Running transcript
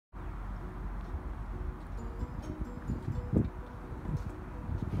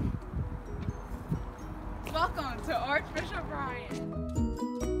Welcome to Archbishop Ryan.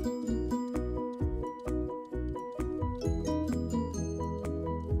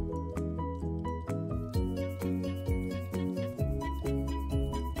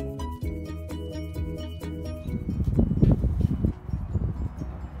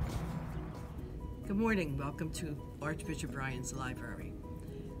 Good morning. Welcome to Archbishop Ryan's library.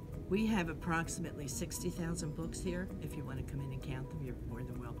 We have approximately 60,000 books here. If you want to come in and count them, you're more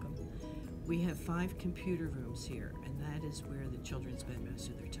than welcome. We have 5 computer rooms here, and that is where the children spend most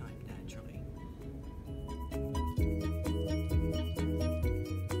of their time naturally.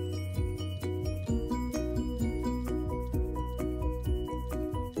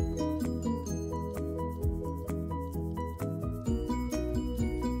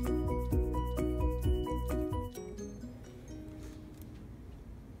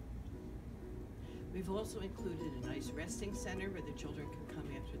 We've also included a nice resting center where the children can come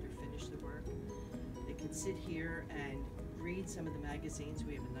after they're finished their work. They can sit here and read some of the magazines.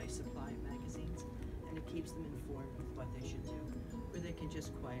 We have a nice supply of magazines, and it keeps them informed with what they should do, or they can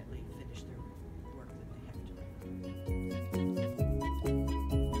just quietly finish their work that they have to do.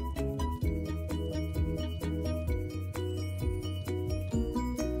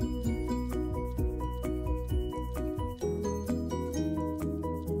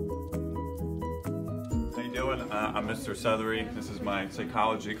 I'm Mr. Sothery. This is my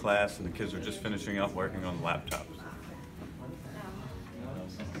psychology class, and the kids are just finishing up working on the laptops.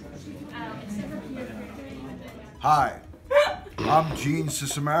 Hi, I'm Gene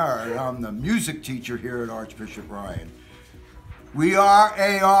Sisamara, and I'm the music teacher here at Archbishop Ryan. We are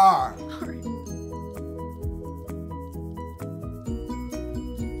AR.